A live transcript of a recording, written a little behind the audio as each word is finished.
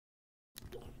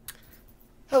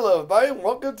Hello everybody, and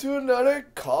welcome to another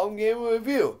Calm Game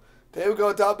Review. Today we're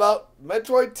going to talk about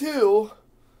Metroid 2.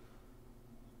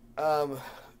 And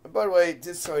by the way,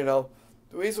 just so you know,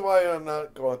 the reason why I'm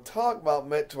not going to talk about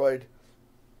Metroid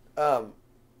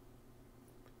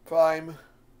Prime,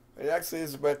 it actually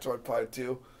is Metroid Prime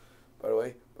 2, by the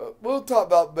way, but we'll talk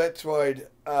about Metroid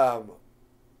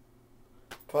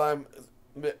Prime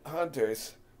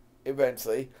Hunters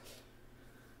eventually.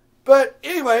 But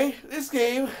anyway, this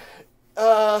game,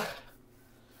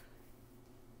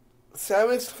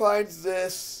 Samus finds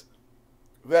this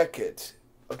wreckage,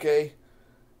 okay?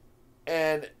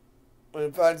 And when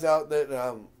it finds out that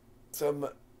some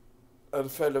of the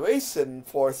Federation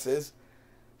forces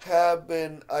have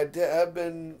been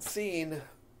seen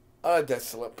on a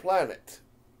desolate planet.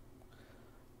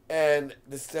 And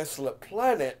this desolate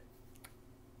planet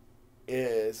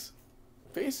is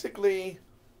basically...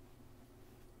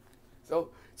 So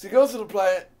she goes to the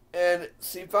planet and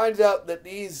she finds out that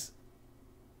these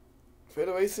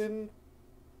Federation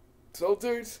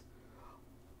soldiers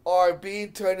are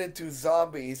being turned into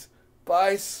zombies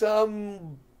by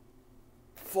some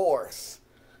force,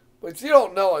 which you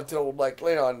don't know until like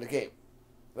later on in the game,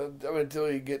 until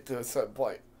you get to a certain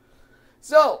point.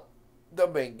 So the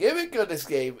main gimmick of this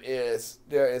game is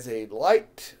there is a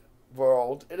light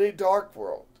world and a dark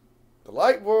world. The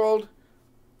light world,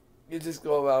 you just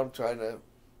go around trying to,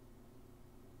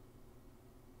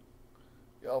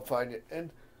 find it,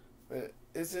 and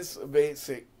it's just a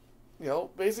basic,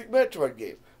 basic Metroid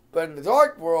game. But in the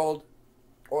dark world,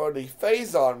 or the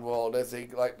phase-on world, as they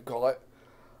like to call it,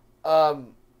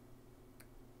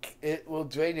 it will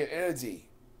drain your energy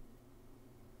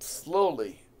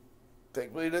slowly.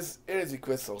 Thankfully, there's energy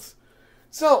crystals.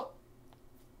 So,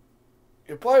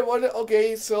 you're probably wondering,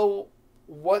 okay, so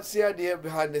what's the idea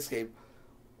behind this game?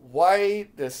 Why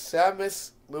does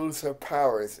Samus lose her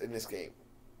powers in this game?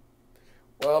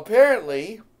 Well,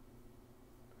 apparently,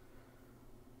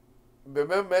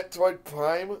 remember Metroid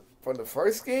Prime from the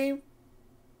first game?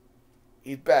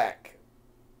 He's back.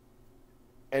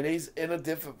 And he's in a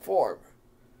different form.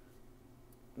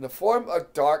 In the form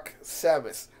of Dark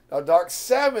Samus. Now, Dark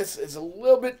Samus is a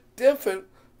little bit different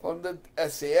from the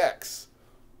SAX.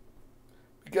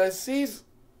 Because she's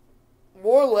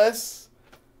more or less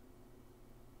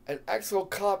an actual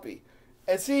copy.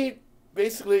 And she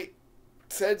basically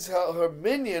sends out her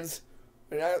minions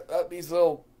and out these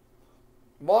little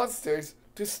monsters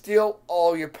to steal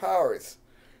all your powers.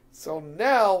 So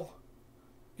now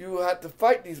you have to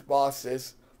fight these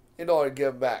bosses in order to get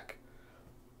them back.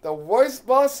 The worst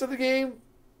boss of the game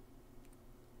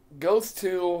goes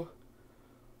to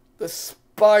the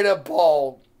Spider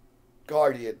Ball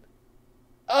Guardian.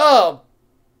 Oh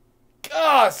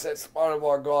gosh, that Spider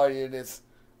Ball Guardian is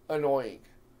annoying.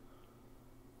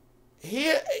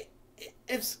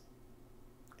 It's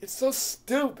so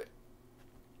stupid.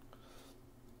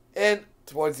 And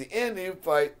towards the end, you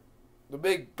fight the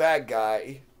big bad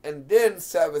guy, and then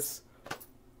Samus,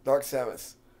 Dark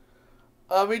Samus.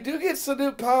 We do get some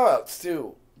new power-ups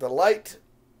too. The light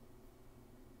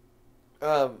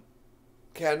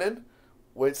cannon,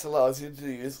 which allows you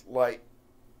to use light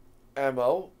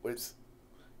ammo, which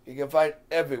you can find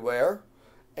everywhere.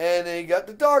 And then you got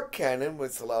the dark cannon,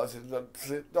 which allows you to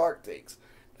shoot dark things.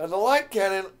 Now, the light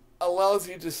cannon allows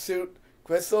you to shoot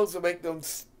crystals to make them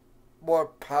more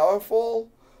powerful,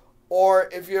 or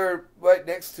if you're right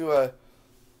next to a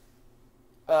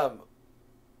one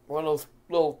of those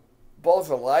little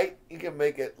balls of light, you can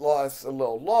make it last a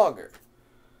little longer.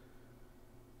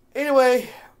 Anyway,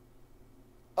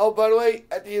 oh, by the way,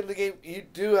 at the end of the game, you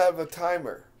do have a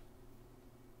timer,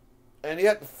 and you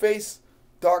have to face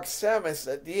Dark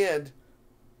Samus at the end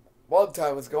while the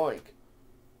time is going.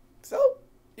 So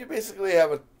you basically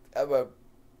have a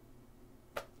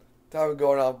time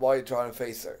going on while you're trying to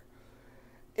face her.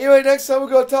 Anyway, next time we're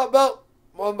going to talk about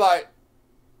one of my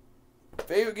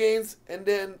favorite games, and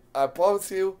then I promise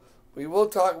you we will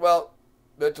talk about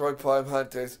Metroid Prime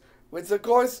Hunters, which of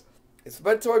course is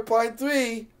Metroid Prime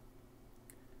 3.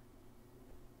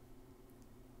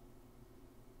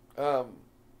 That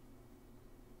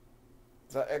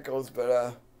echoes, but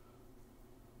I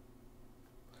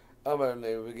don't know the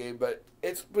name of the game, but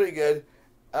it's pretty good.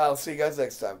 I'll see you guys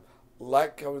next time.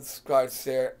 Like, comment, subscribe,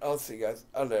 share. I'll see you guys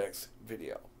on the next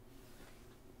video.